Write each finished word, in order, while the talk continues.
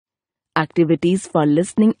Activities for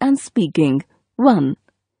listening and speaking. 1.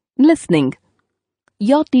 Listening.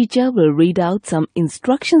 Your teacher will read out some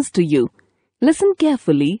instructions to you. Listen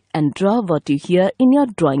carefully and draw what you hear in your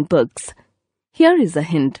drawing books. Here is a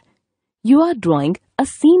hint. You are drawing a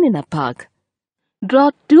scene in a park.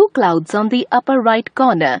 Draw 2 clouds on the upper right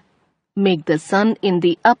corner. Make the sun in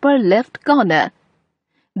the upper left corner.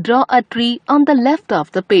 Draw a tree on the left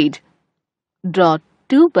of the page. Draw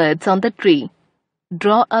 2 birds on the tree.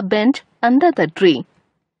 Draw a bench under the tree.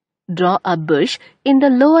 Draw a bush in the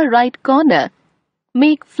lower right corner.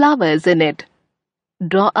 Make flowers in it.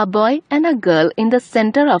 Draw a boy and a girl in the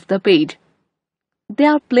center of the page. They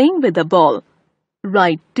are playing with a ball.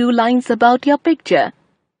 Write 2 lines about your picture.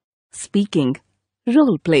 Speaking.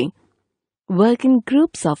 Role play. Work in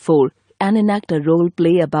groups of 4 and enact a role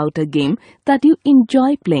play about a game that you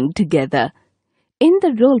enjoy playing together. In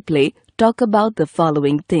the role play, talk about the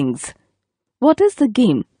following things. What is the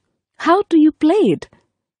game? How do you play it?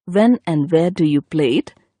 When and where do you play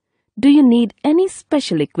it? Do you need any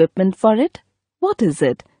special equipment for it? What is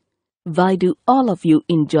it? Why do all of you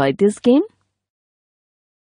enjoy this game?